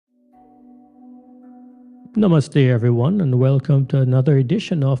Namaste, everyone, and welcome to another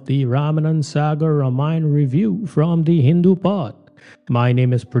edition of the Ramanand Sagar Ramayan review from the Hindu Pod. My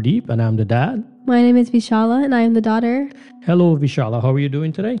name is Pradeep, and I'm the dad. My name is Vishala, and I am the daughter. Hello, Vishala. How are you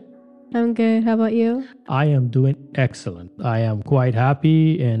doing today? I'm good. How about you? I am doing excellent. I am quite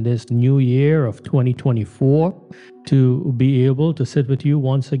happy in this new year of 2024 to be able to sit with you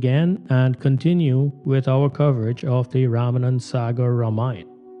once again and continue with our coverage of the Ramanand Sagar Ramayan.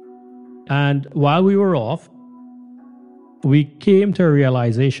 And while we were off, we came to a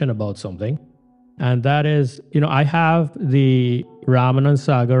realization about something. And that is, I have the Ramanand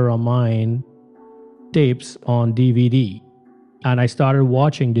Sagar Ramayan tapes on DVD. And I started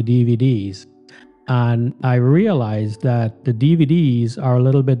watching the DVDs. And I realized that the DVDs are a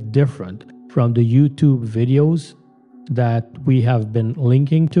little bit different from the YouTube videos that we have been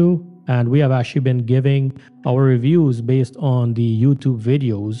linking to. And we have actually been giving our reviews based on the YouTube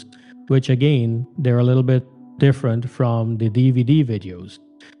videos, which again, they're a little bit different from the DVD videos.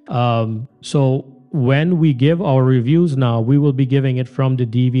 So when we give our reviews now, we will be giving it from the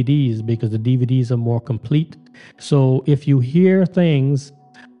DVDs because the DVDs are more complete. So if you hear things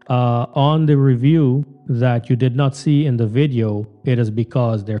on the review that you did not see in the video, it is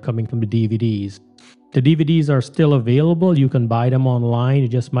because they're coming from the DVDs. The DVDs are still available. You can buy them online. You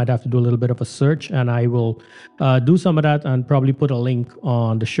just might have to do a little bit of a search, and I will do some of that and probably put a link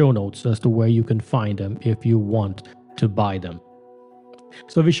on the show notes as to where you can find them if you want to buy them.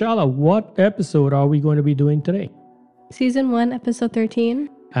 So Vishala, what episode are we going to be doing today? Season 1, Episode 13.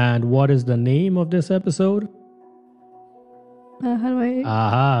 And what is the name of this episode? How do I...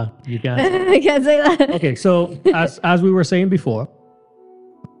 Aha, you can't. I can't say that. Okay, so as we were saying before,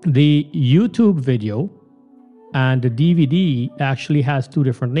 the YouTube video and the DVD actually has two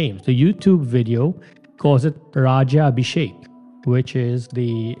different names. The YouTube video calls it Rajyabhishek, which is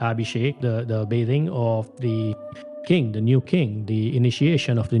the Abhishek, the bathing of the king, the new king, the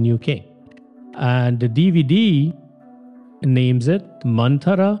initiation of the new king. And the DVD names it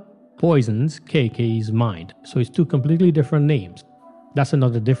Manthara Poisons KK's Mind. So it's two completely different names. That's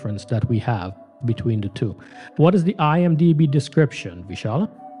another difference that we have between the two. What is the IMDb description, Vishala?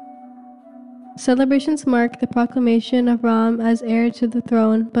 Celebrations mark the proclamation of Ram as heir to the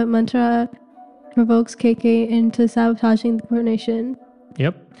throne, but Mantra provokes KK into sabotaging the coronation.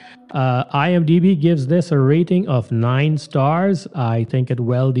 Yep. IMDb gives this a rating of 9 stars. I think it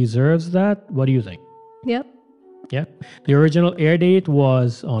well deserves that. What do you think? Yep. Yeah. The original air date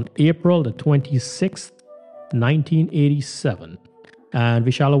was on April the 26th, 1987. And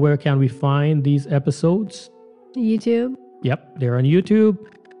Vishala, where can we find these episodes? YouTube. Yep, they're on YouTube.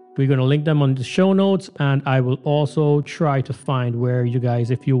 We're going to link them on the show notes, and I will also try to find where you guys,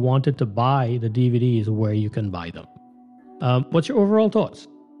 if you wanted to buy the DVDs, where you can buy them. What's your overall thoughts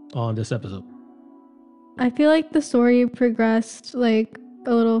on this episode? I feel like the story progressed like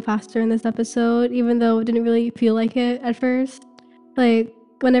a little faster in this episode, even though it didn't really feel like it at first. Like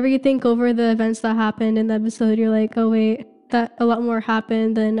whenever you think over the events that happened in the episode, you're like, oh wait, that a lot more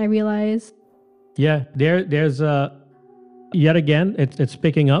happened than I realized. Yeah, there's yet again, it's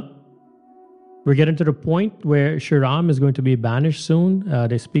picking up. We're getting to the point where Shriram is going to be banished soon.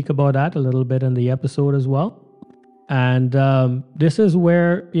 They speak about that a little bit in the episode as well. And this is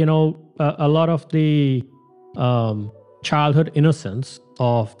where, a lot of the childhood innocence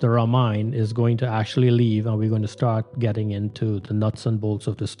of the Ramayan is going to actually leave, and we're going to start getting into the nuts and bolts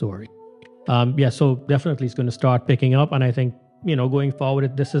of the story. So definitely it's going to start picking up, and I think, going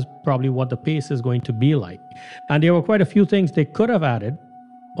forward, this is probably what the pace is going to be like. And there were quite a few things they could have added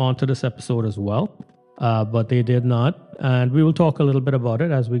onto this episode as well, but they did not, and we will talk a little bit about it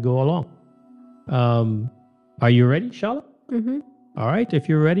as we go along. Are you ready, Shala? Mm-hmm. All right, if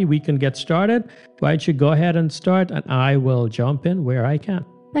you're ready, we can get started. Why don't you go ahead and start, and I will jump in where I can.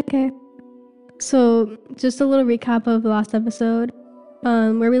 Okay. So, just a little recap of the last episode.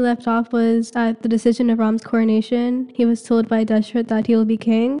 Where we left off was at the decision of Ram's coronation. He was told by Dashrath that he will be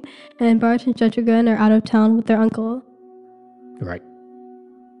king, and Bharat and Shatrughan are out of town with their uncle. Right.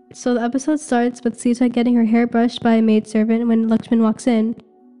 So the episode starts with Sita getting her hair brushed by a maidservant when Lakshman walks in.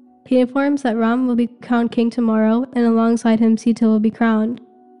 He informs that Ram will be crowned king tomorrow, and alongside him Sita will be crowned.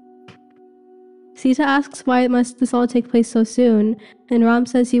 Sita asks why must this all take place so soon, and Ram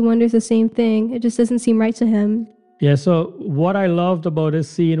says he wonders the same thing, it just doesn't seem right to him. Yeah, so what I loved about this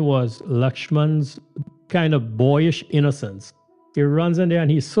scene was Lakshman's kind of boyish innocence. He runs in there and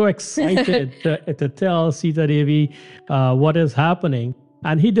he's so excited to tell Sita Devi what is happening.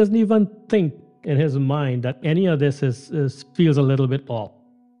 And he doesn't even think in his mind that any of this feels a little bit off,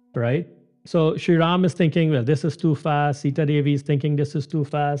 right? So Sri Ram is thinking, well, this is too fast. Sita Devi is thinking this is too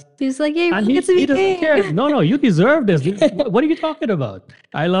fast. He's like, "Yay, And we get to he be doesn't king." care. No, you deserve this. What are you talking about?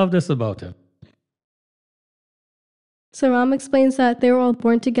 I love this about him. So Ram explains that they were all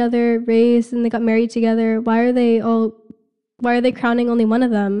born together, raised, and they got married together. Why are they crowning only one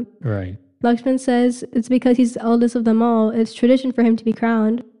of them? Right. Lakshman says it's because he's the eldest of them all. It's tradition for him to be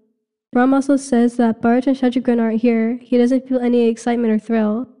crowned. Ram also says that Bharat and Shatrughan aren't here. He doesn't feel any excitement or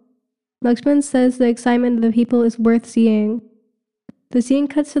thrill. Lakshman says the excitement of the people is worth seeing. The scene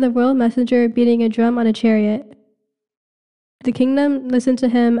cuts to the royal messenger beating a drum on a chariot. The kingdom listened to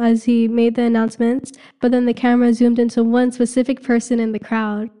him as he made the announcements, but then the camera zoomed into one specific person in the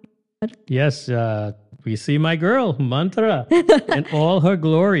crowd. Yes, we see my girl, Mantra, in all her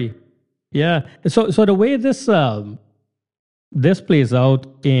glory. Yeah. So the way this plays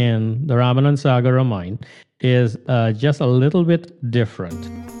out in the Ramanand Sagar Ramayan is just a little bit different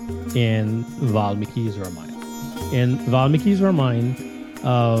in Valmiki's Ramayan. In Valmiki's Ramayan,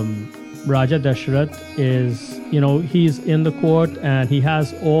 Raja Dashrath is, he's in the court and he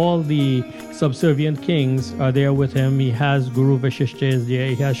has all the subservient kings are there with him. He has Guru Vashishta is there.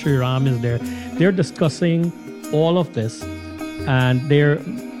 He has Sri Ram is there. They're discussing all of this and they're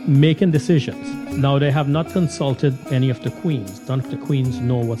making decisions. Now, they have not consulted any of the queens. None of the queens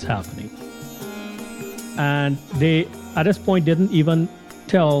know what's happening. And they, at this point, didn't even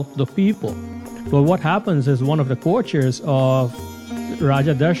tell the people. But what happens is one of the courtiers of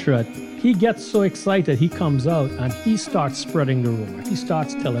Raja Dashrath, he gets so excited, he comes out and he starts spreading the rumor. He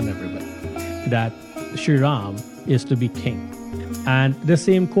starts telling everybody that Sri Ram is to be king. And the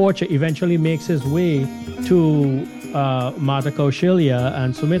same courtier eventually makes his way to Mata Kaushalya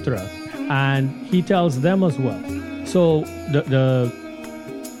and Sumitra, and he tells them as well. So the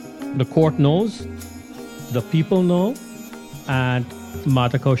court knows, the people know, and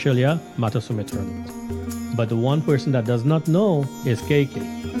Mata Kaushalya, Mata Sumitra knows. But the one person that does not know is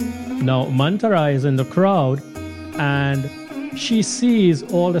Keikei. Now, Manthara is in the crowd and she sees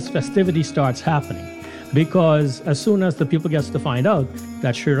all this festivity starts happening because as soon as the people gets to find out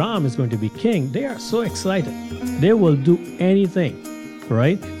that Sri Ram is going to be king, they are so excited. They will do anything,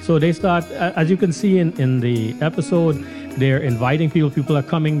 right? So they start, as you can see in the episode, they're inviting people. People are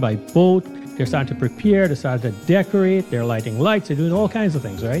coming by boat. They're starting to prepare. They're starting to decorate. They're lighting lights. They're doing all kinds of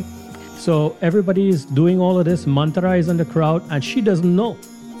things, right? So everybody is doing all of this. Manthara is in the crowd and she doesn't know.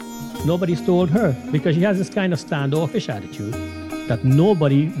 Nobody's told her because she has this kind of standoffish attitude that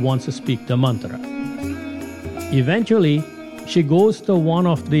nobody wants to speak to Manthara. Eventually, she goes to one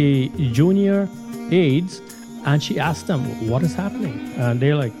of the junior aides and she asks them, what is happening? And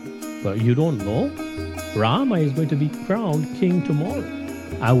they're like, well, you don't know? Rama is going to be crowned king tomorrow.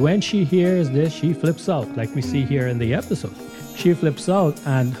 And when she hears this, she flips out, like we see here in the episode. She flips out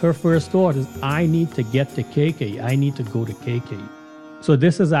and her first thought is, I need to get to KK. I need to go to KK. So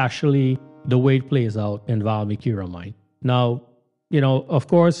this is actually the way it plays out in Valmiki Ramayan. Now, of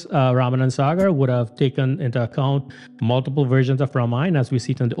course, Ramanand Sagar would have taken into account multiple versions of Ramayan as we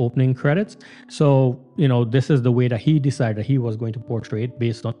see it in the opening credits. So, this is the way that he decided he was going to portray it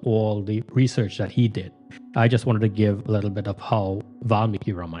based on all the research that he did. I just wanted to give a little bit of how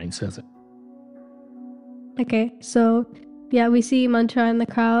Valmiki Ramayan says it. Okay, so yeah, we see Mantra in the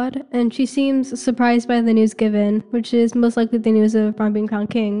crowd, and she seems surprised by the news given, which is most likely the news of Ram being crowned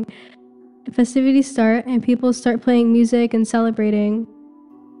king. The festivities start, and people start playing music and celebrating.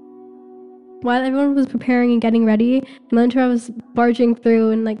 While everyone was preparing and getting ready, Mantra was barging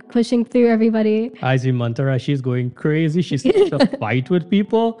through and pushing through everybody. I see Mantra, she's going crazy. She starts to fight with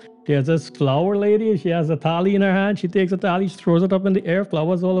people. There's this flower lady. She has a thali in her hand. She takes a thali, she throws it up in the air,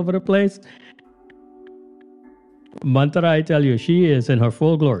 flowers all over the place. Manthara, I tell you, she is in her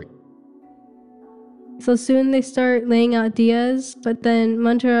full glory. So soon they start laying out diyas, but then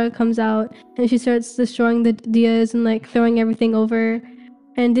Manthara comes out and she starts destroying the diyas and throwing everything over.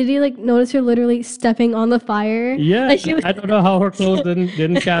 And did you notice her literally stepping on the fire? Yeah, I don't know how her clothes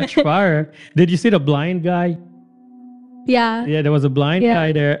didn't catch fire. Did you see the blind guy? Yeah. Yeah, there was a blind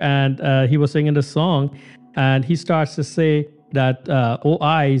guy there and he was singing the song and he starts to say that, oh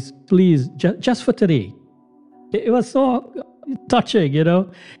eyes, please, just for today. It was so touching,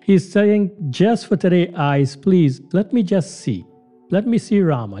 He's saying, just for today, eyes, please, let me just see. Let me see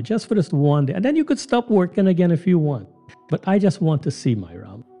Rama, just for this one day. And then you could stop working again if you want. But I just want to see my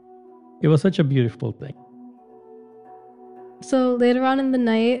Rama. It was such a beautiful thing. So later on in the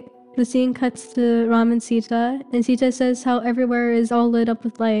night, the scene cuts to Ram and Sita says how everywhere is all lit up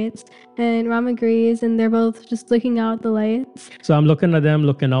with lights. And Ram agrees, and they're both just looking out the lights. So I'm looking at them,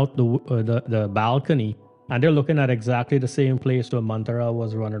 looking out the balcony. And they're looking at exactly the same place where Manthara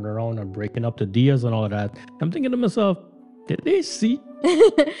was running around and breaking up the diyas and all of that. I'm thinking to myself, did they see?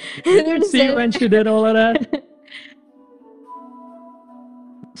 Did they see when she did all of that?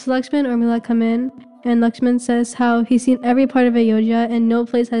 So Lakshman and Urmila come in, and Lakshman says how he's seen every part of Ayodhya and no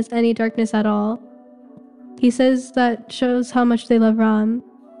place has any darkness at all. He says that shows how much they love Ram.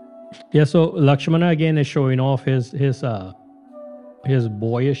 Yeah, so Lakshmana again is showing off his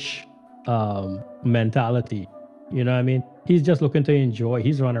boyish mentality. You know what I mean? He's just looking to enjoy.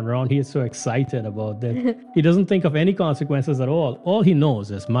 He's running around. He is so excited about that. He doesn't think of any consequences at all. All he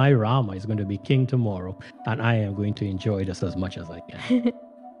knows is my Rama is going to be king tomorrow, and I am going to enjoy this as much as I can.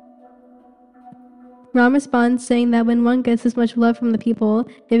 Ram responds saying that when one gets this much love from the people,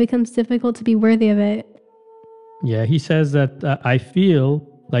 it becomes difficult to be worthy of it. Yeah, he says that I feel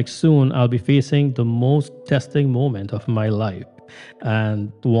like soon I'll be facing the most testing moment of my life,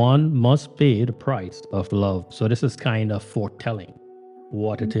 and one must pay the price of love. So this is kind of foretelling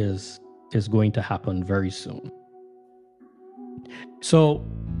what it is going to happen very soon. So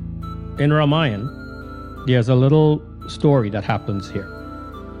in Ramayan, there's a little story that happens here.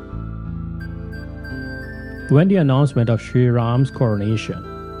 When the announcement of Sri Ram's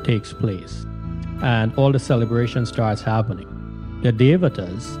coronation takes place and all the celebration starts happening, the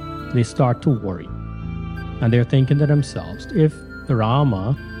Devatas, they start to worry. And they're thinking to themselves, if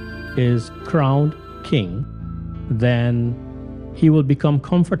Rama is crowned king, then he will become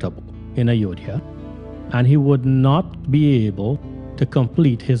comfortable in Ayodhya and he would not be able to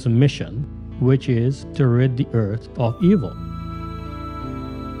complete his mission, which is to rid the earth of evil.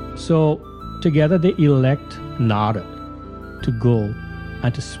 So together they elect Narada to go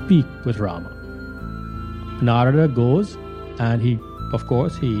and to speak with Rama. Narada goes and he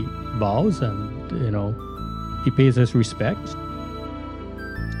bows and, he pays his respects.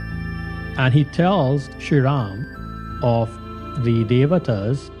 And he tells Sri Ram of the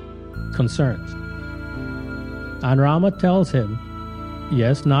Devatas' concerns. And Rama tells him,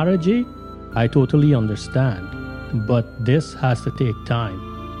 yes, Naraji, I totally understand, but this has to take time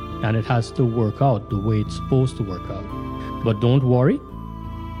and it has to work out the way it's supposed to work out. But don't worry,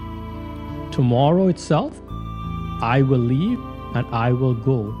 tomorrow itself, I will leave and I will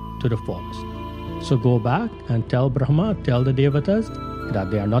go to the forest. So go back and tell Brahma, tell the Devatas that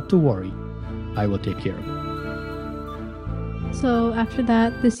they are not to worry. I will take care of it. So after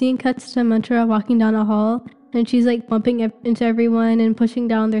that, the scene cuts to Manthara walking down a hall, and she's like bumping into everyone and pushing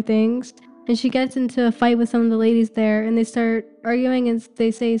down their things. And she gets into a fight with some of the ladies there, and they start arguing and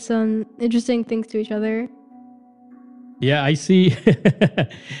they say some interesting things to each other. Yeah, I see.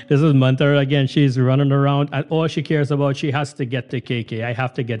 This is Manthara again. She's running around and all she cares about, she has to get to KK. I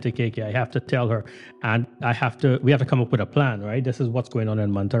have to get to KK. I have to tell her. And we have to come up with a plan, right? This is what's going on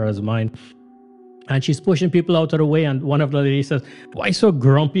in Manthara's mind. And she's pushing people out of the way. And one of the ladies says, why so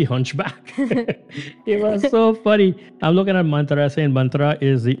grumpy, hunchback? It was so funny. I'm looking at Manthara saying Manthara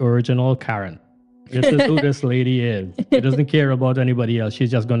is the original Karen. This is who this lady is. She doesn't care about anybody else. She's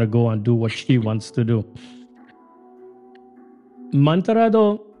just going to go and do what she wants to do. Manthara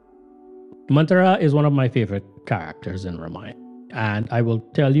is one of my favorite characters in Ramayana. And I will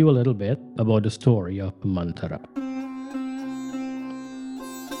tell you a little bit about the story of Manthara.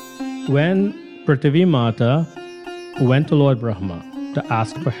 When Prithvi Mata went to Lord Brahma to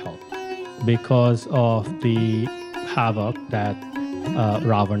ask for help because of the havoc that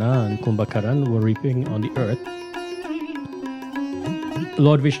Ravana and Kumbhakaran were reaping on the earth,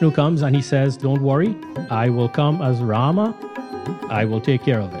 Lord Vishnu comes and he says, don't worry, I will come as Rama, I will take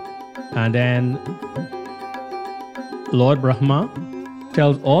care of it. And then Lord Brahma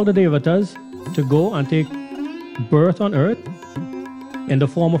tells all the Devatas to go and take birth on earth in the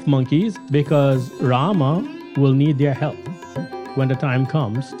form of monkeys because Rama will need their help when the time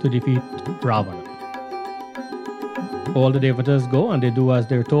comes to defeat Ravana. All the Devatas go and they do as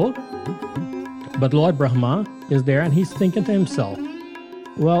they're told. But Lord Brahma is there and he's thinking to himself,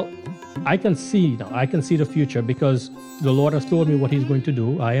 well, I can see the future because the Lord has told me what he's going to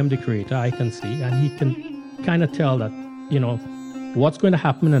do. I am the creator, I can see. And he can kind of tell that, what's going to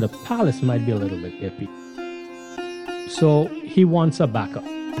happen in the palace might be a little bit iffy. So he wants a backup.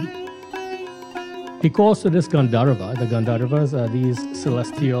 He calls to this Gandharva. The Gandharvas are these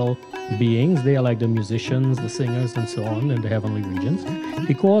celestial beings. They are like the musicians, the singers, and so on in the heavenly regions.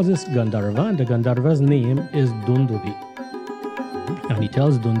 He calls this Gandharva, and the Gandharva's name is Dundubi. And he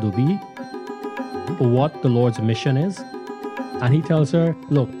tells Dundubi what the Lord's mission is. And he tells her,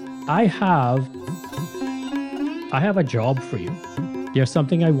 look, I have a job for you. There's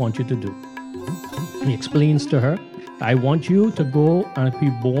something I want you to do. He explains to her, I want you to go and be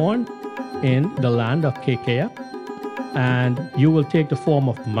born in the land of Kekia, and you will take the form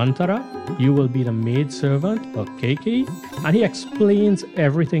of Mantara. You will be the maidservant of Keiki. And he explains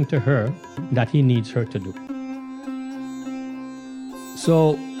everything to her that he needs her to do.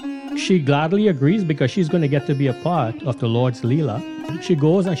 So she gladly agrees because she's going to get to be a part of the Lord's Leela. She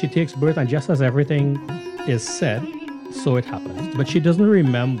goes and she takes birth, and just as everything is said, so it happens. But she doesn't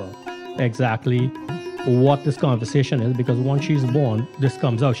remember exactly what this conversation is, because once she's born, this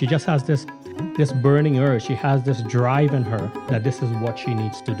comes out. She just has this burning urge. She has this drive in her that this is what she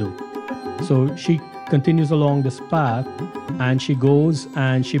needs to do. So she continues along this path, and she goes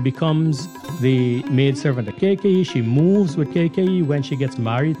and she becomes the maidservant of Keiki. She moves with Keiki. When she gets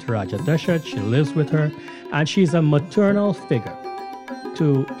married to Rajyabhishek, she lives with her, and she's a maternal figure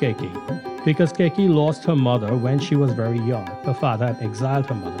to Keiki, because Keiki lost her mother when she was very young. Her father had exiled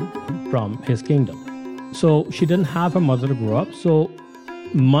her mother from his kingdom. So she didn't have her mother to grow up. So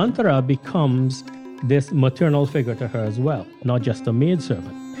Mantara becomes this maternal figure to her as well, not just a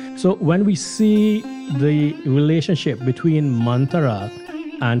maidservant. So when we see the relationship between Mantara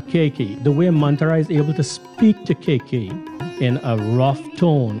and Keiki, the way Mantara is able to speak to Keiki in a rough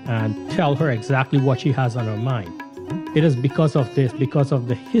tone and tell her exactly what she has on her mind, it is because of this, because of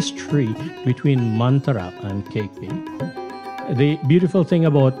the history between Mantara and Keiki. The beautiful thing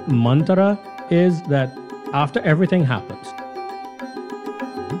about Mantara is that after everything happens,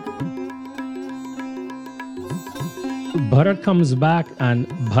 Bharat comes back, and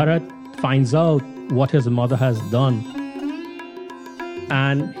Bharat finds out what his mother has done.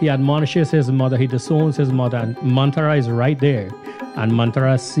 And he admonishes his mother, he disowns his mother, and Mantara is right there. And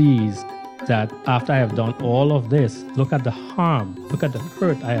Mantara sees that after I have done all of this, look at the harm, look at the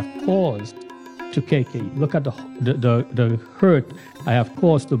hurt I have caused to Keiki. Look at the hurt I have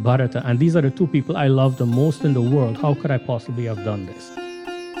caused to Bharata. And these are the two people I love the most in the world. How could I possibly have done this?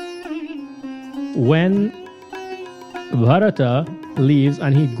 When Bharata leaves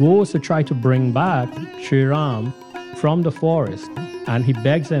and he goes to try to bring back Sri Ram from the forest, and he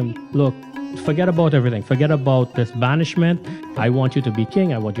begs him, look, forget about everything. Forget about this banishment. I want you to be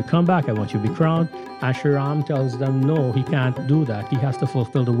king. I want you to come back. I want you to be crowned. And Sri Ram tells them, no, he can't do that. He has to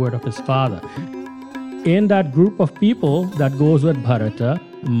fulfill the word of his father. In that group of people that goes with Bharata,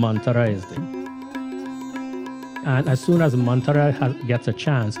 Mantara is there. And as soon as Mantara gets a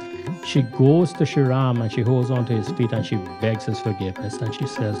chance, she goes to Sri Ram and she holds onto his feet and she begs his forgiveness. And she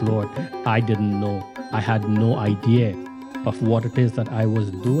says, Lord, I didn't know. I had no idea of what it is that I was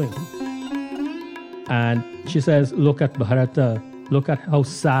doing. And she says, look at Bharata. Look at how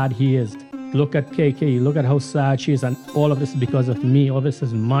sad he is. Look at Keiki. Look at how sad she is. And all of this is because of me. All this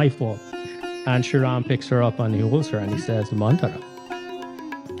is my fault. And Sri Ram picks her up and he holds her and he says, Mantara,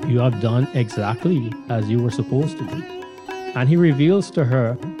 you have done exactly as you were supposed to do. And he reveals to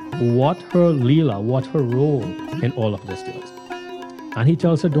her what her Leela, what her role in all of this was. And he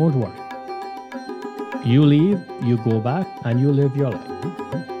tells her, don't worry. You leave, you go back, and you live your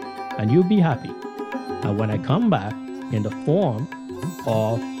life. And you be happy. And when I come back in the form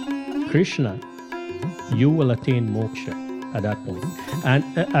of Krishna, you will attain moksha at that point. And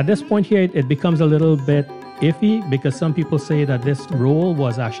at this point here, it becomes a little bit iffy, because some people say that this role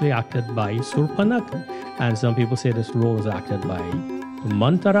was actually acted by Surpanak, and some people say this role was acted by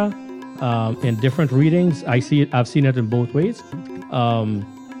Mantara. In different readings, I've seen it in both ways.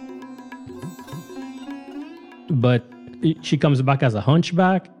 But she comes back as a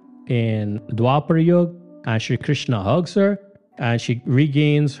hunchback in Dwapara Yuga, and Shri Krishna hugs her, and she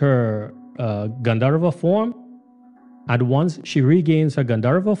regains her Gandharva form. And once she regains her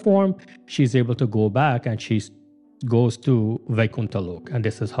Gandharva form, she's able to go back and she goes to Vaikuntha Lok. And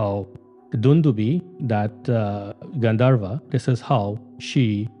this is how Dundubi, that Gandharva, this is how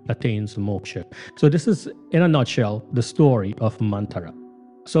she attains moksha. So this is, in a nutshell, the story of Mantara.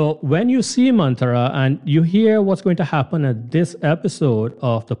 So when you see Mantara and you hear what's going to happen at this episode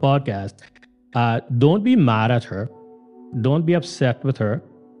of the podcast, don't be mad at her. Don't be upset with her.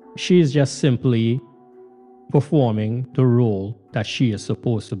 She's just simply performing the role that she is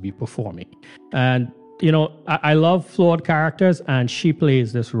supposed to be performing. And, you know, I love flawed characters, and she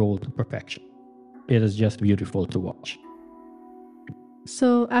plays this role to perfection. It is just beautiful to watch.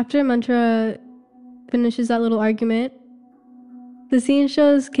 So after Mantara finishes that little argument, the scene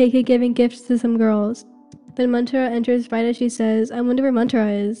shows KK giving gifts to some girls. Then Mantara enters right as she says, I wonder where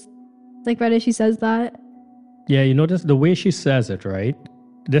Mantara is. Like right as she says that. Yeah, you notice the way she says it, right?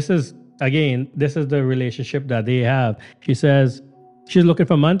 This is the relationship that they have. She says, she's looking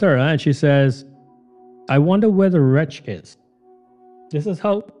for Mantara, and she says, I wonder where the wretch is. This is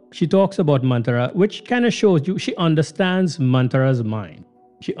how she talks about Mantara, which kind of shows you she understands Mantara's mind.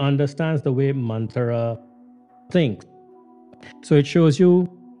 She understands the way Manthara thinks. So it shows you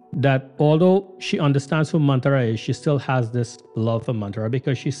that although she understands who Manthara is, she still has this love for Manthara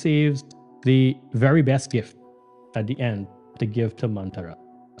because she saves the very best gift at the end to give to Manthara.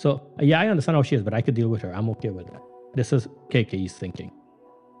 So yeah, I understand how she is, but I could deal with her. I'm okay with that. This is KK's thinking.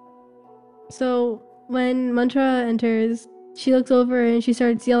 So when Mantra enters, she looks over and she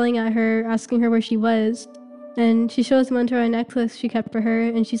starts yelling at her, asking her where she was. And she shows Mantra a necklace she kept for her,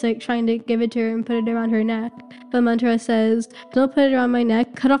 and she's like trying to give it to her and put it around her neck. But Mantra says, "Don't put it around my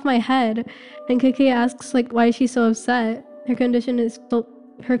neck, cut off my head." And KK asks like why she's so upset. Her condition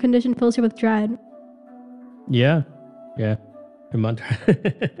fills her with dread. Yeah. Mantra.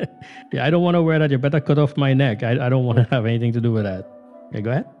 Yeah, I don't want to wear that. You better cut off my neck. I don't want to have anything to do with that. Okay,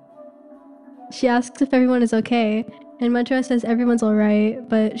 go ahead. She asks if everyone is okay, and Mantra says everyone's alright,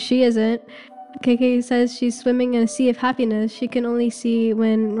 but she isn't. KK says she's swimming in a sea of happiness she can only see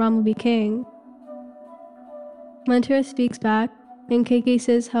when Ram will be king. Mantra speaks back, and KK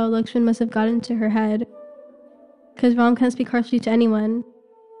says how Lakshman must have gotten to her head, because Ram can't speak harshly to anyone.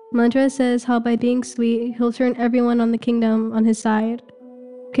 Mantra says how by being sweet, he'll turn everyone on the kingdom on his side.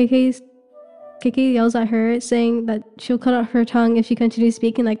 KK yells at her, saying that she'll cut off her tongue if she continues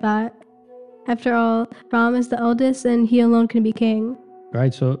speaking like that. After all, Ram is the eldest and he alone can be king.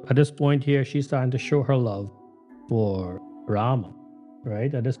 Right, so at this point here, she's starting to show her love for Rama,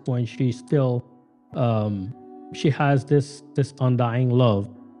 right? At this point, she's still, she has this undying love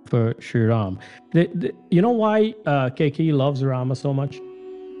for Sri Ram. You know why KK loves Rama so much?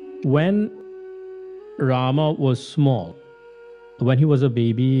 When Rama was small, when he was a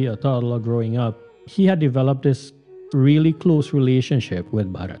baby, a toddler growing up, he had developed this really close relationship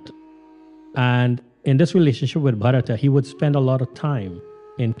with Bharat. And in this relationship with Bharata, he would spend a lot of time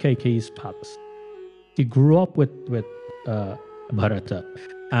in KK's palace. He grew up with Bharata,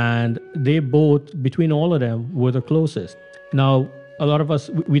 and they both, between all of them, were the closest. Now, a lot of us,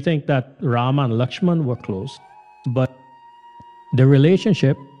 we think that Rama and Lakshman were close, but the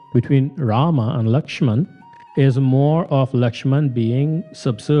relationship between Rama and Lakshman is more of Lakshman being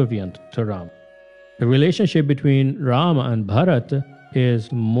subservient to Ram. The relationship between Rama and Bharata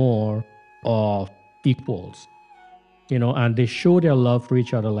is more of equals, and they show their love for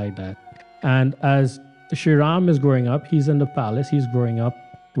each other like that. And as Sri Ram is growing up, he's in the palace, he's growing up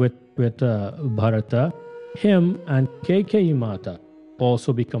with Bharata. Him and KK Mata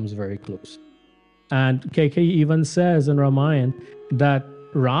also becomes very close. And KK even says in Ramayan that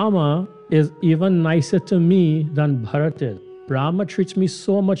Rama is even nicer to me than Bharat is. Rama treats me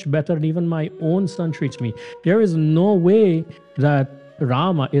so much better than even my own son treats me. There is no way that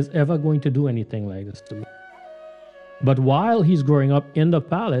Rama is ever going to do anything like this to me. But while he's growing up in the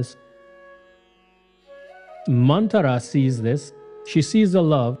palace, Manthara sees this. She sees the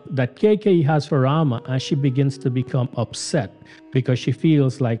love that KK has for Rama, and she begins to become upset because she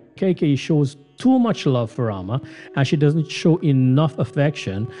feels like KK shows too much love for Rama and she doesn't show enough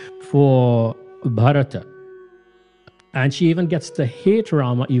affection for Bharata. And she even gets to hate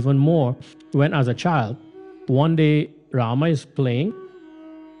Rama even more when, as a child, one day Rama is playing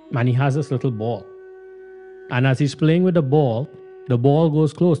and he has this little ball. And as he's playing with the ball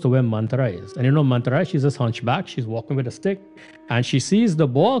goes close to where Manthara is. And Manthara, she's a hunchback. She's walking with a stick. And she sees the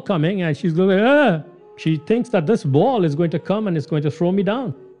ball coming and she's going, ah! She thinks that this ball is going to come and it's going to throw me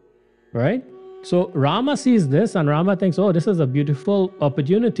down. Right? So Rama sees this and Rama thinks, oh, this is a beautiful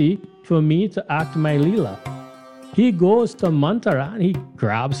opportunity for me to act my Leela. He goes to Manthara and he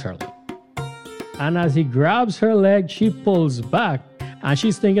grabs her leg. And as he grabs her leg, she pulls back. And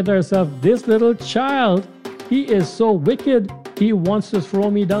she's thinking to herself, this little child, he is so wicked, he wants to throw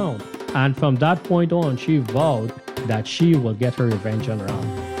me down. And from that point on, she vowed that she will get her revenge on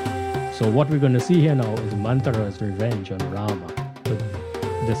Rama. So what we're going to see here now is Manthara's revenge on Rama with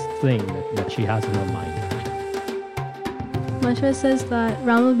this thing that she has in her mind. Manthara says that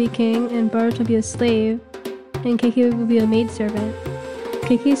Rama will be king and Bharat will be a slave, and KK will be a maidservant.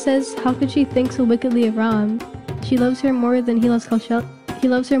 KK says, how could she think so wickedly of Ram? She loves her more than he loves Kaushalya. He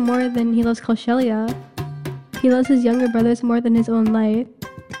loves Kaushalya. He loves his younger brothers more than his own life.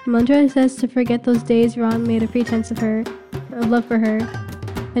 Manthara says to forget those days Ram made a pretense of love for her,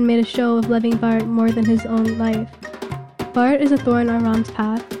 and made a show of loving Bharat more than his own life. Bharat is a thorn on Ram's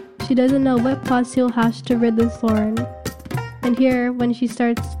path. She doesn't know what plots he'll hatch to rid this thorn. And here is when she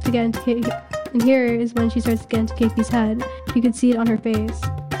starts to get into KK's head. You could see it on her face.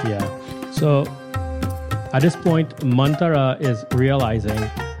 Yeah. So at this point, Manthara is realizing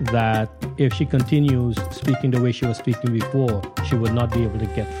that if she continues speaking the way she was speaking before, she would not be able to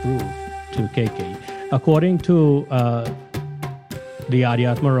get through to KK. According to the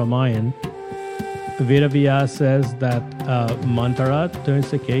Adhyatma Ramayan, Vedavyas says that Manthara turns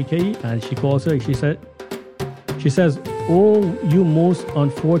to Keikei and she calls her. She says, "Oh, you most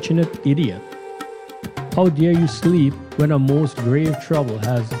unfortunate idiot! How dare you sleep when a most grave trouble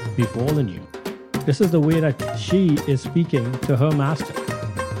has befallen you?" This is the way that she is speaking to her master.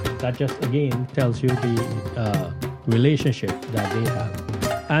 That just again tells you the relationship that they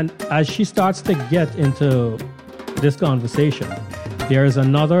have. And as she starts to get into this conversation, there is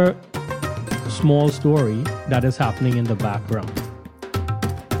another small story that is happening in the background.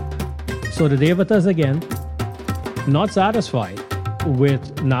 So the Devatas again, not satisfied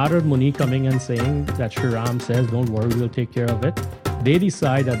with Narad Muni coming and saying that Sri Ram says, "Don't worry, we'll take care of it." They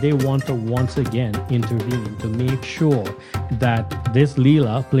decide that they want to once again intervene to make sure that this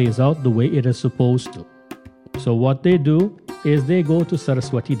Leela plays out the way it is supposed to. So what they do is they go to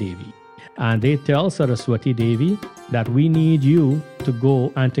Saraswati Devi and they tell Saraswati Devi that we need you to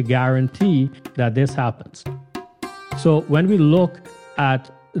go and to guarantee that this happens. So when we look at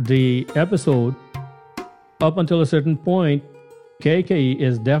the episode, up until a certain point, Keikei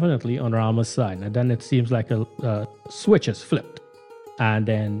is definitely on Rama's side. And then it seems like a switch is flipped. And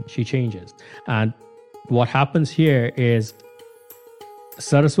then she changes. And what happens here is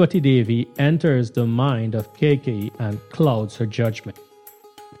Saraswati Devi enters the mind of Keikei and clouds her judgment.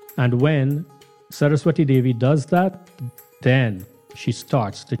 And when Saraswati Devi does that, then she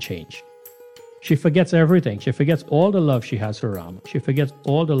starts to change. She forgets everything. She forgets all the love she has for Rama. She forgets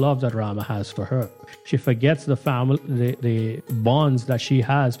all the love that Rama has for her. She forgets the family, the bonds that she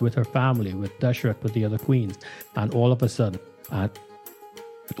has with her family, with Dashrath, with the other queens. And all of a sudden,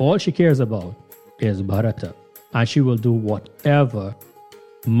 all she cares about is Bharata. And she will do whatever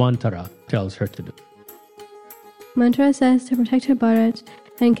Manthara tells her to do. Manthara says to protect her Bharat,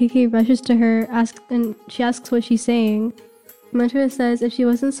 and Keikei rushes to her and she asks what she's saying. Manthara says if she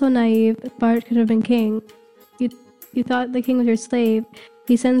wasn't so naive, Bharat could have been king. You thought the king was your slave.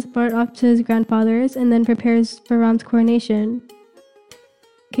 He sends Bharat off to his grandfather's and then prepares for Ram's coronation.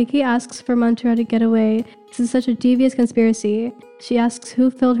 Keikei asks for Manthara to get away. This is such a devious conspiracy. She asks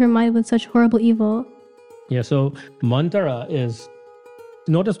who filled her mind with such horrible evil. Yeah, so Manthara is...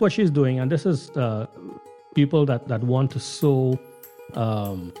 Notice what she's doing, and this is people that want to sow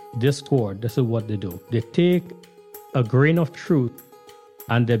discord. This is what they do. They take a grain of truth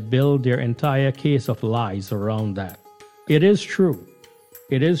and they build their entire case of lies around that. It is true.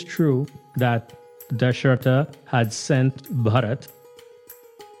 It is true that Dasharatha had sent Bharat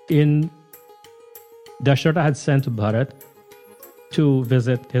to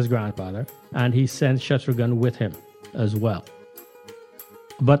visit his grandfather, and he sent Shatrughan with him as well.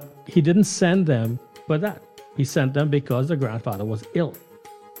 But he didn't send them for that. He sent them because the grandfather was ill.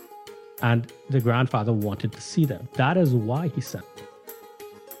 And the grandfather wanted to see them. That is why he sent them.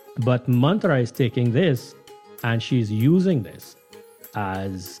 But Manthara is taking this and she's using this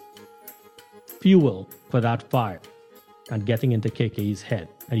as fuel for that fire and getting into Keikei's head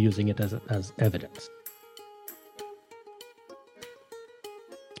and using it as evidence.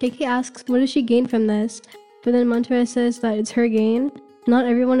 Keikei asks, what does she gain from this? But then Manthara says that it's her gain. Not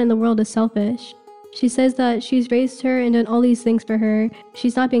everyone in the world is selfish. She says that she's raised her and done all these things for her.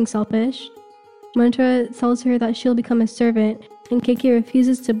 She's not being selfish. Manthara tells her that she'll become a servant, and Keikei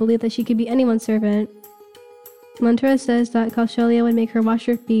refuses to believe that she could be anyone's servant. Manthara says that Kaushalya would make her wash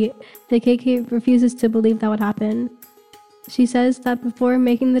her feet, but Keikei refuses to believe that would happen. She says that before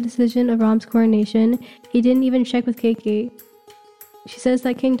making the decision of Ram's coronation, he didn't even check with Keikei. She says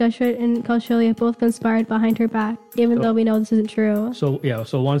that King Dashrath and Kaushalya both conspired behind her back, even though we know this isn't true.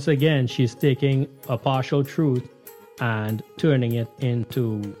 So once again, she's taking a partial truth and turning it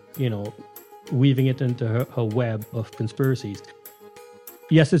into, weaving it into her web of conspiracies.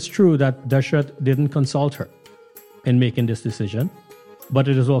 Yes, it's true that Dashrath didn't consult her in making this decision, but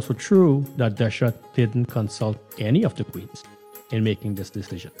it is also true that Dashrath didn't consult any of the queens in making this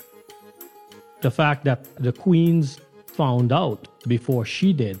decision. The fact that the queens found out before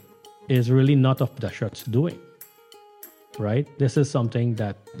she did is really not of Dashrath's doing, right? This is something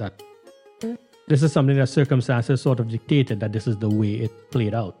that circumstances sort of dictated that this is the way it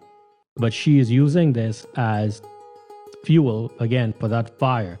played out. But she is using this as fuel again for that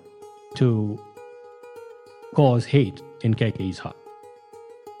fire to cause hate in Keikei's heart.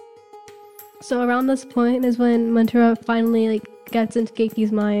 So around this point is when Manthara finally gets into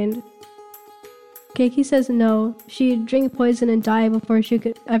Keikei's mind. Keikei says no, she'd drink poison and die before she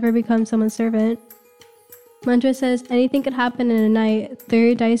could ever become someone's servant. Manthara says anything could happen in a night, throw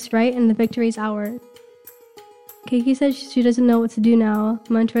your dice right and the victory's ours. Keikei says she doesn't know what to do now.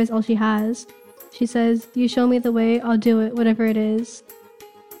 Manthara is all she has. She says, "You show me the way, I'll do it, whatever it is."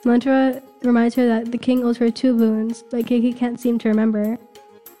 Mantra reminds her that the king owes her 2 boons, but Keiki can't seem to remember.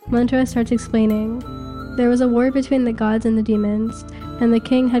 Mantra starts explaining. There was a war between the gods and the demons, and the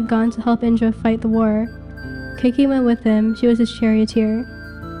king had gone to help Indra fight the war. Keiki went with him, she was his charioteer.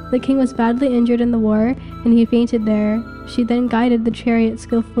 The king was badly injured in the war, and he fainted there. She then guided the chariot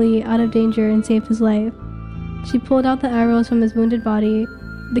skillfully out of danger and saved his life. She pulled out the arrows from his wounded body.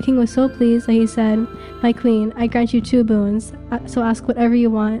 The king was so pleased that he said, "My queen, I grant you 2 boons, so ask whatever you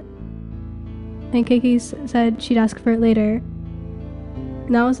want." And Keiki said she'd ask for it later.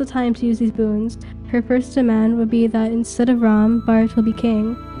 Now is the time to use these boons. Her first demand would be that instead of Ram, Bharat will be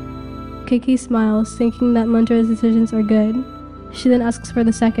king. Keiki smiles, thinking that Mantra's decisions are good. She then asks for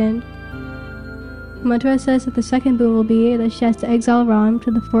the second. Mantra says that the second boon will be that she has to exile Ram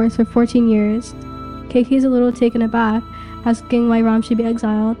to the forest for 14 years. Keiki is a little taken aback, asking why Ram should be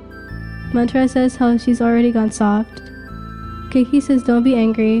exiled. Mantra says how she's already gone soft. Keiki says don't be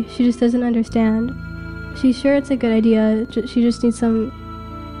angry, she just doesn't understand. She's sure it's a good idea, she just needs some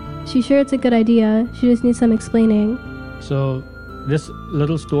explaining. So this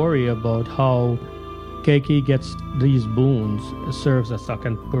little story about how Keiki gets these boons serves a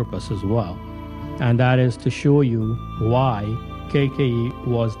second purpose as well. And that is to show you why Keiki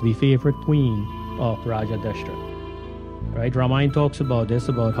was the favorite queen of Raja Dashrath. Right? Ramayan talks about this,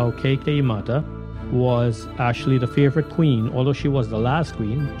 about how Keiki Mata was actually the favorite queen. Although she was the last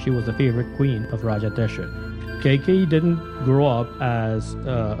queen, she was the favorite queen of Raja Dashrath. Keiki didn't grow up as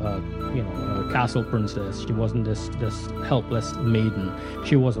a castle princess. She wasn't this helpless maiden.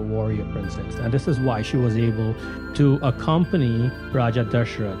 She was a warrior princess. And this is why she was able to accompany Raja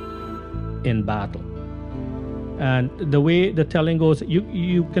Dashrath in battle. And the way the telling goes,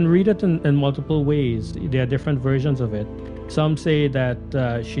 you can read it in multiple ways. There are different versions of it. Some say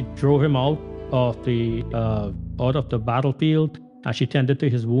that she drove him out of the battlefield, and she tended to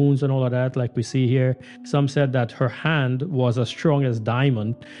his wounds and all of that, like we see here. Some said that her hand was as strong as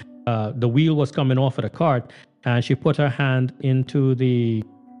diamond. The wheel was coming off of the cart, and she put her hand into the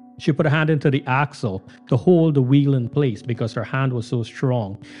axle to hold the wheel in place because her hand was so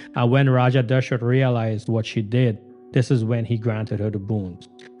strong. And when Raja Dashrath realized what she did, this is when he granted her the boons.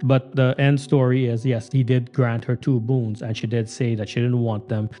 But the end story is, yes, he did grant her 2 boons, and she did say that she didn't want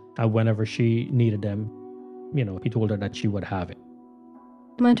them, and whenever she needed them, he told her that she would have it.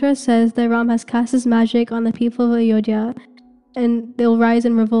 Mantra says that Ram has cast his magic on the people of Ayodhya, and they'll rise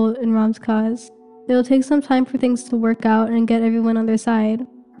in revolt in Ram's cause. It'll take some time for things to work out and get everyone on their side.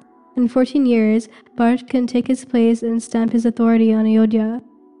 In 14 years, Bharat can take his place and stamp his authority on Ayodhya.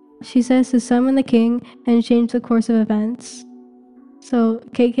 She says to summon the king and change the course of events. So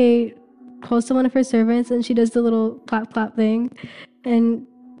KK calls to one of her servants, and she does the little clap clap thing, and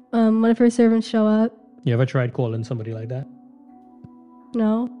one of her servants show up. You ever tried calling somebody like that?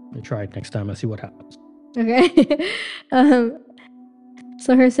 No. You try it next time and see what happens. Okay.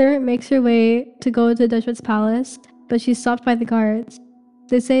 So her servant makes her way to go to Dashrath's palace, but she's stopped by the guards.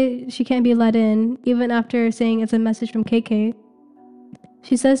 They say she can't be let in, even after saying it's a message from KK.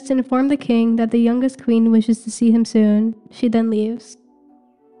 She says to inform the king that the youngest queen wishes to see him soon. She then leaves.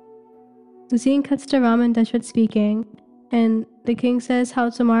 The scene cuts to Ram and Dashrath speaking, and the king says how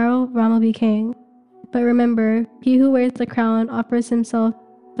tomorrow Ram will be king. But remember, he who wears the crown offers himself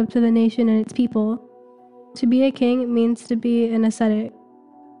up to the nation and its people. To be a king means to be an ascetic.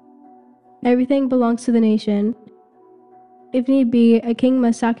 Everything belongs to the nation. If need be, a king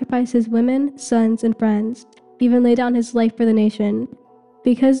must sacrifice his women, sons, and friends, even lay down his life for the nation,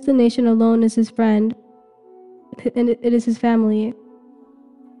 because the nation alone is his friend, and it is his family.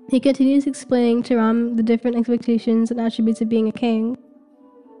 He continues explaining to Ram the different expectations and attributes of being a king.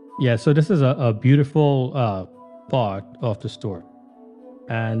 Yeah, so this is a beautiful part of the story.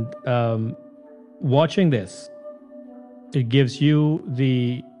 And watching this, it gives you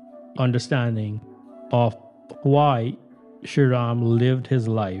the understanding of why Shri Ram lived his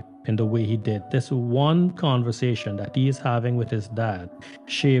life in the way he did. This one conversation that he is having with his dad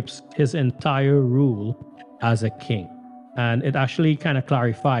shapes his entire rule as a king. And it actually kind of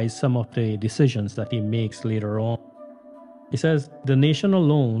clarifies some of the decisions that he makes later on. He says, the nation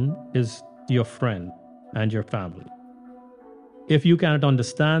alone is your friend and your family. If you cannot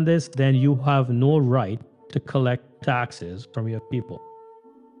understand this, then you have no right to collect taxes from your people.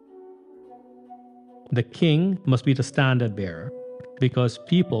 The king must be the standard bearer, because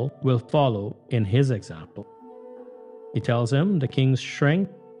people will follow in his example. He tells him the king's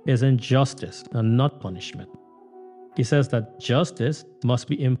strength is in justice and not punishment. He says that justice must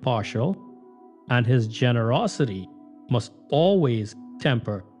be impartial, and his generosity must always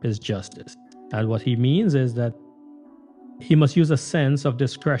temper his justice. And what he means is that he must use a sense of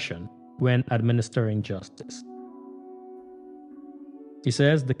discretion when administering justice. He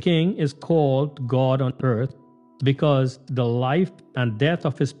says the king is called God on earth because the life and death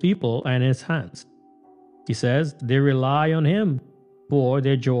of his people are in his hands. He says they rely on him for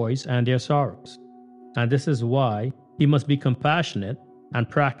their joys and their sorrows. And this is why he must be compassionate and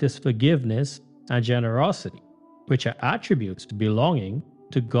practice forgiveness and generosity, which are attributes belonging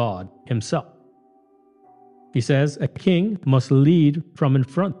to God himself. He says a king must lead from in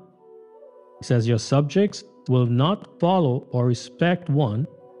front. He says your subjects will not follow or respect one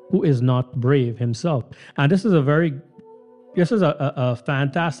who is not brave himself. And this is a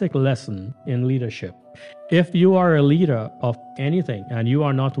fantastic lesson in leadership. If you are a leader of anything and you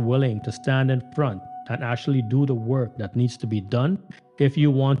are not willing to stand in front and actually do the work that needs to be done, if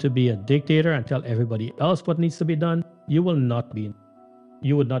you want to be a dictator and tell everybody else what needs to be done, you would not be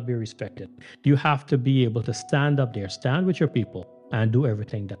respected. You have to be able to stand up there, stand with your people, and do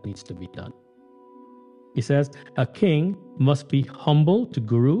everything that needs to be done. He says a king must be humble to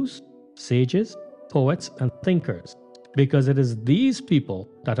gurus, sages, poets, and thinkers, because it is these people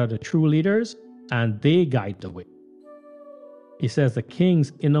that are the true leaders and they guide the way. He says the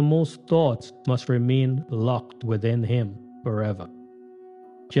king's innermost thoughts must remain locked within him forever.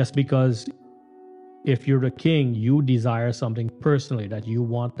 Just because if you're the king, you desire something personally that you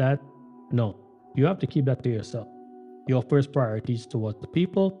want that, no, you have to keep that to yourself. Your first priority is towards the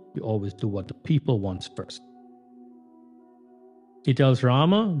people. You always do what the people wants first. He tells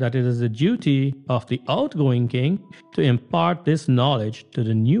Rama that it is the duty of the outgoing king to impart this knowledge to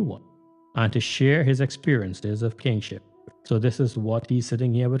the new one and to share his experiences of kingship. So this is what he's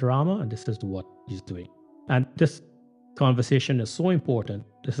sitting here with Rama, and this is what he's doing. And this conversation is so important.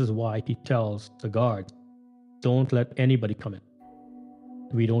 This is why he tells the guards, don't let anybody come in.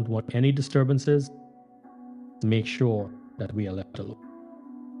 We don't want any disturbances. Make sure that we are left alone.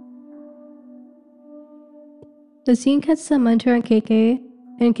 The scene cuts to Mantra and KK,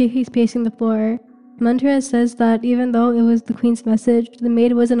 and KK's pacing the floor. Mantra says that even though it was the queen's message, the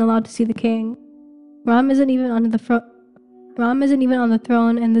maid wasn't allowed to see the king. Ram isn't even on the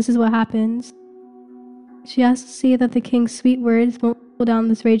throne, and this is what happens. She has to see that the king's sweet words won't cool down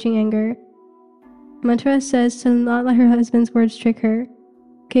this raging anger. Mantra says to not let her husband's words trick her.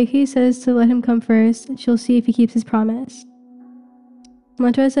 KK says to let him come first, and she'll see if he keeps his promise.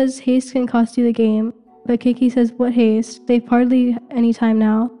 Mantra says haste can cost you the game, but KK says what haste? They've hardly any time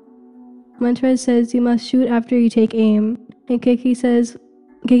now. Mantra says you must shoot after you take aim, and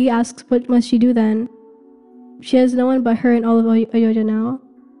KK asks what must she do then? She has no one but her and all of Ayodhya now.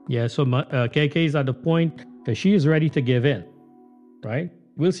 Yeah, so KK is at the point that she is ready to give in, right?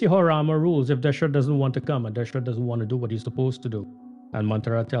 We'll see how Rama rules if Dashrath doesn't want to come and Dashrath doesn't want to do what he's supposed to do. And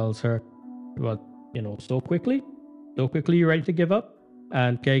Mantra tells her, well, so quickly you're ready to give up?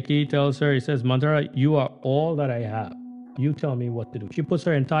 And KK tells her, he says, Mantra, you are all that I have. You tell me what to do. She puts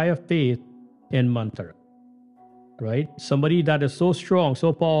her entire faith in Mantra, right? Somebody that is so strong,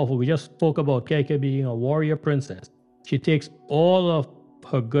 so powerful. We just spoke about KK being a warrior princess. She takes all of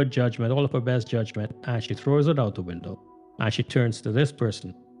her good judgment, all of her best judgment, and she throws it out the window. And she turns to this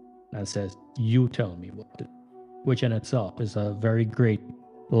person and says, you tell me what to do. Which in itself is a very great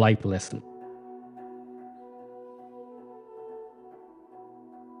life lesson.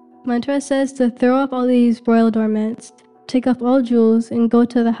 Mantra says to throw up all these royal adornments, take off all jewels, and go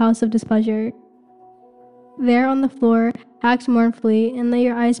to the house of displeasure. There on the floor, act mournfully, and let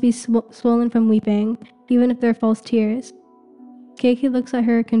your eyes be swollen from weeping, even if they're false tears. KK looks at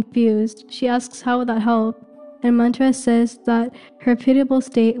her confused. She asks how would that help, and Mantra says that her pitiable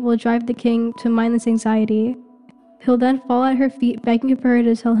state will drive the king to mindless anxiety. He'll then fall at her feet, begging for her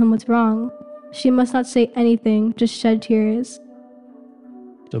to tell him what's wrong. She must not say anything, just shed tears.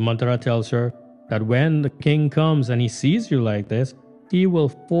 So Mantra tells her that when the king comes and he sees you like this, he will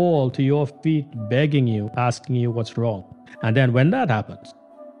fall to your feet, begging you, asking you what's wrong. And then when that happens,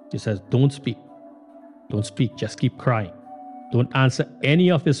 she says, don't speak. Don't speak, just keep crying. Don't answer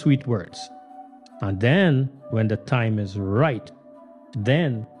any of his sweet words. And then, when the time is right,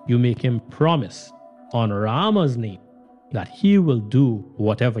 then you make him promise on Rama's name that he will do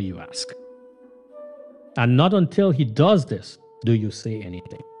whatever you ask. And not until he does this do you say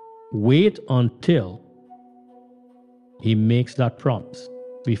anything. Wait until he makes that promise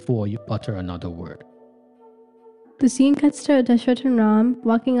before you utter another word. The scene cuts to Dashrath and Ram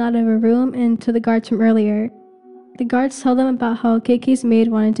walking out of a room and to the guards from earlier. The guards tell them about how KK's maid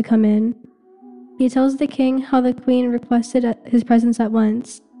wanted to come in. He tells the king how the queen requested his presence at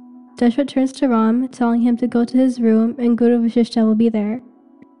once. Dashrath turns to Ram, telling him to go to his room and Guru Vashishta will be there.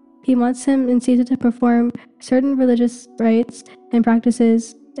 He wants him and Sita to perform certain religious rites and practice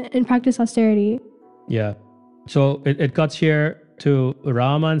austerity. Yeah. So it cuts here to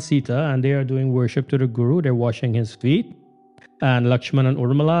Rama and Sita, and they are doing worship to the Guru. They're washing his feet. And Lakshman and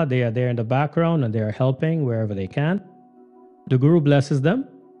Urmila, they are there in the background and they are helping wherever they can. The Guru blesses them,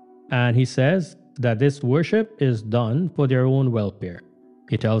 and he says that this worship is done for their own welfare.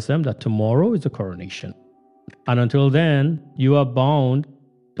 He tells them that tomorrow is the coronation. And until then, you are bound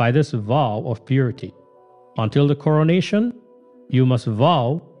by this vow of purity. Until the coronation, you must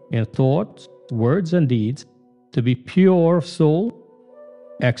vow in thoughts, words, and deeds to be pure of soul,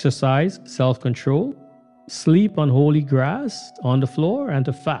 exercise self-control, sleep on holy grass on the floor, and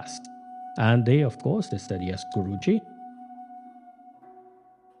to fast. And they, of course, they said, yes, Guruji.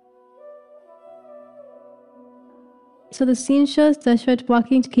 So the scene shows Dashrath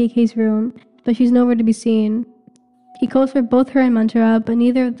walking to KK's room, but she's nowhere to be seen. He calls for both her and Mantra, but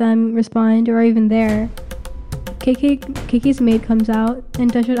neither of them respond or are even there. KK's maid comes out,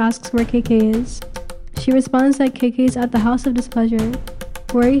 and Dashrath asks where KK is. She responds that KK is at the House of Displeasure.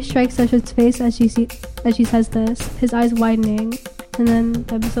 Worry strikes Dashrath's face as she says this, his eyes widening, and then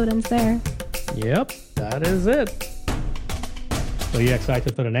the episode ends there. Yep, that is it. So you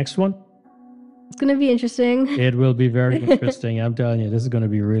excited for the next one? It's gonna be interesting. It will be very interesting. I'm telling you, this is going to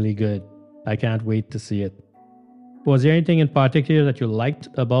be really good. I can't wait to see it. Was there anything in particular that you liked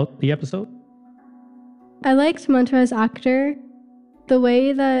about the episode? I liked Mantra's actor. The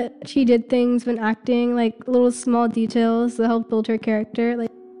way that she did things when acting, like little small details that helped build her character.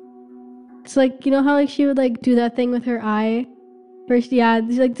 Like, it's like, you know how like she would like do that thing with her eye? Just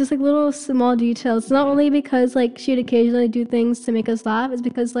like little small details. It's not only because like she'd occasionally do things to make us laugh, it's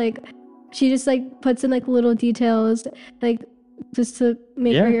because like she just like puts in like little details, like just to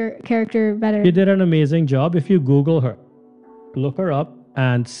make her character better. She did an amazing job. If you Google her, look her up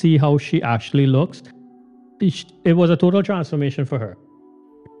and see how she actually looks. It was a total transformation for her.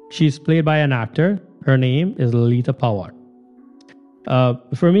 She's played by an actor. Her name is Lalita Pawar.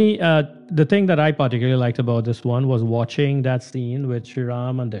 For me, the thing that I particularly liked about this one was watching that scene with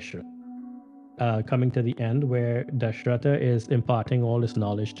Shriram and Dashrath. Coming to the end where Dashratha is imparting all this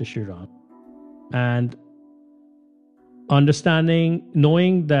knowledge to Shriram. And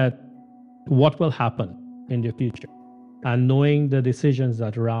knowing that what will happen in the future, and knowing the decisions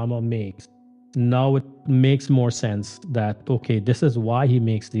that Rama makes, now it makes more sense that, okay, this is why he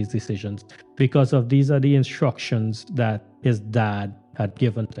makes these decisions, because of these are the instructions that his dad had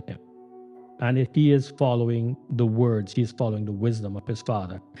given to him. And if he is following the words, he's following the wisdom of his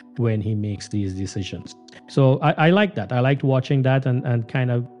father when he makes these decisions. So I like that. I liked watching that and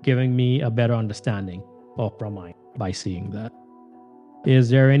kind of giving me a better understanding of Ramayan by seeing that. Is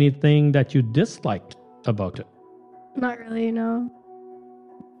there anything that you disliked about it? Not really, no.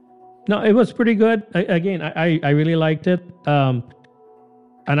 No, it was pretty good. I really liked it.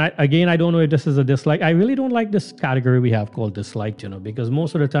 And I don't know if this is a dislike. I really don't like this category we have called disliked, because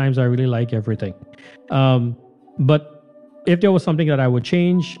most of the times I really like everything. But if there was something that I would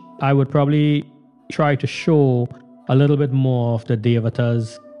change, I would probably try to show a little bit more of the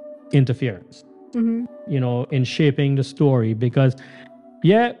Devata's interference, in shaping the story. Because,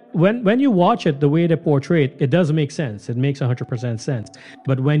 when you watch it, the way they portray it, it does make sense. It makes 100% sense.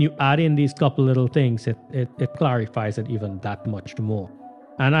 But when you add in these couple little things, it clarifies it even that much more.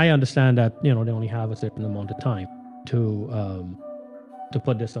 And I understand that, they only have a certain amount of time to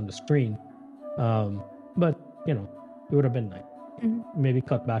put this on the screen. But, it would have been nice. Maybe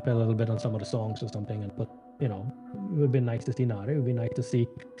cut back a little bit on some of the songs or something and put, it would have been nice to see Nare. It would be nice to see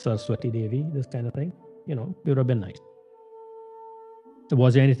Saraswati Devi, this kind of thing. It would have been nice.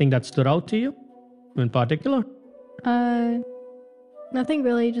 Was there anything that stood out to you in particular? Nothing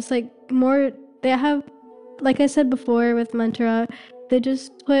really. Just like more, they have, like I said before with Mantra, they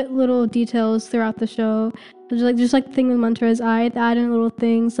just put little details throughout the show. Just like the thing with Mantra's eye, they add in little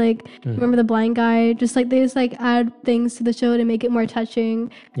things. Like, remember the blind guy? Just like, they just like add things to the show to make it more touching.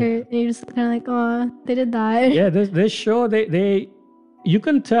 And you're just kind of like, oh, they did that. Yeah, this show, you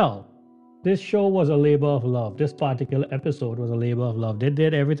can tell this show was a labor of love. This particular episode was a labor of love. They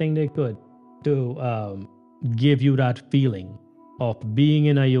did everything they could to give you that feeling of being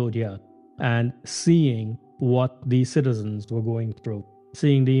in Ayodhya and seeing what these citizens were going through,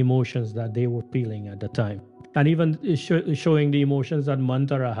 seeing the emotions that they were feeling at the time, and even showing the emotions that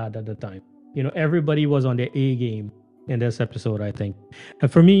Mantara had at the time. Everybody was on their A game in this episode, I think.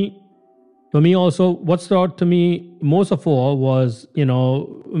 And for me also, what stood out to me most of all was,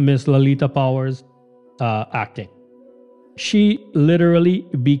 Miss Lalita Power's acting. She literally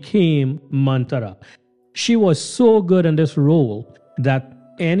became Mantara. She was so good in this role that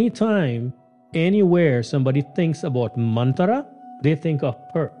anytime, anywhere somebody thinks about mantra, they think of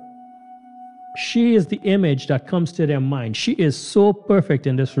her. She is the image that comes to their mind. She is so perfect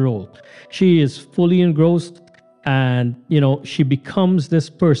in this role. She is fully engrossed, and she becomes this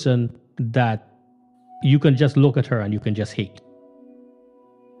person that you can just look at her and you can just hate.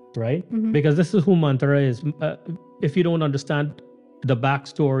 Right? Because this is who Mantra is. If you don't understand the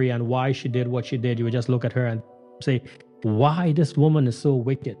backstory and why she did what she did, you would just look at her and say, why this woman is so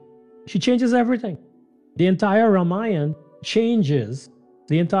wicked? She changes everything. The entire Ramayan changes.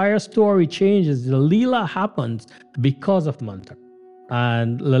 The entire story changes. The Leela happens because of Mantra.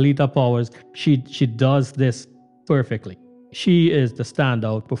 And Lalita Powers, she does this perfectly. She is the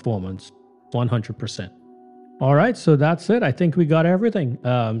standout performance, 100%. All right, so that's it. I think we got everything.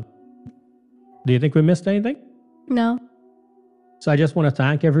 Do you think we missed anything? No. So I just want to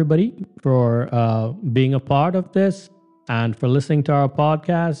thank everybody for being a part of this and for listening to our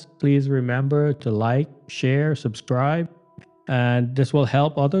podcast. Please remember to like, share, subscribe, and this will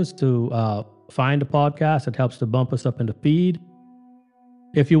help others to find the podcast. It helps to bump us up in the feed.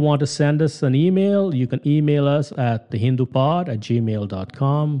 If you want to send us an email, you can email us at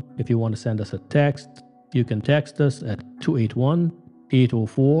thehindupod@gmail.com. If you want to send us a text, you can text us at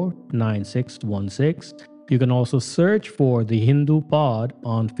 281-804-9616. You can also search for The Hindu Pod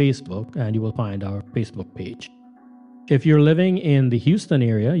on Facebook, and you will find our Facebook page. If you're living in the Houston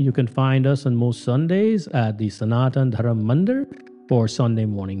area, you can find us on most Sundays at the Sanatan Dharam Mandir for Sunday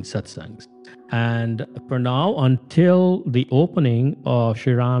morning satsangs. And for now, until the opening of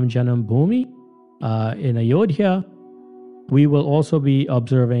Shri Ram Janam Bhoomi in Ayodhya, we will also be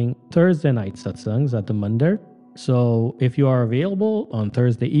observing Thursday night satsangs at the Mandir. So if you are available on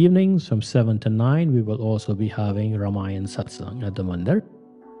Thursday evenings from 7 to 9, we will also be having Ramayan satsang at the Mandir.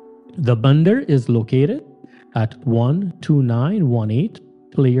 The Mandir is located at 12918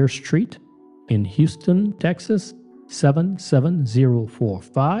 Player Street in Houston, Texas,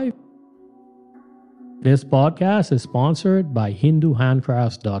 77045. This podcast is sponsored by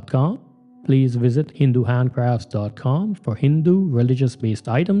HinduHandcrafts.com. Please visit HinduHandcrafts.com for Hindu religious-based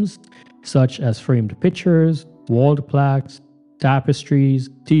items such as framed pictures, walled plaques, tapestries,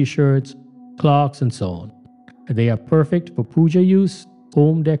 t-shirts, clocks, and so on. They are perfect for puja use,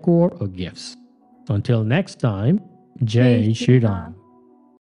 home decor, or gifts. Until next time, Jai Shri Ram.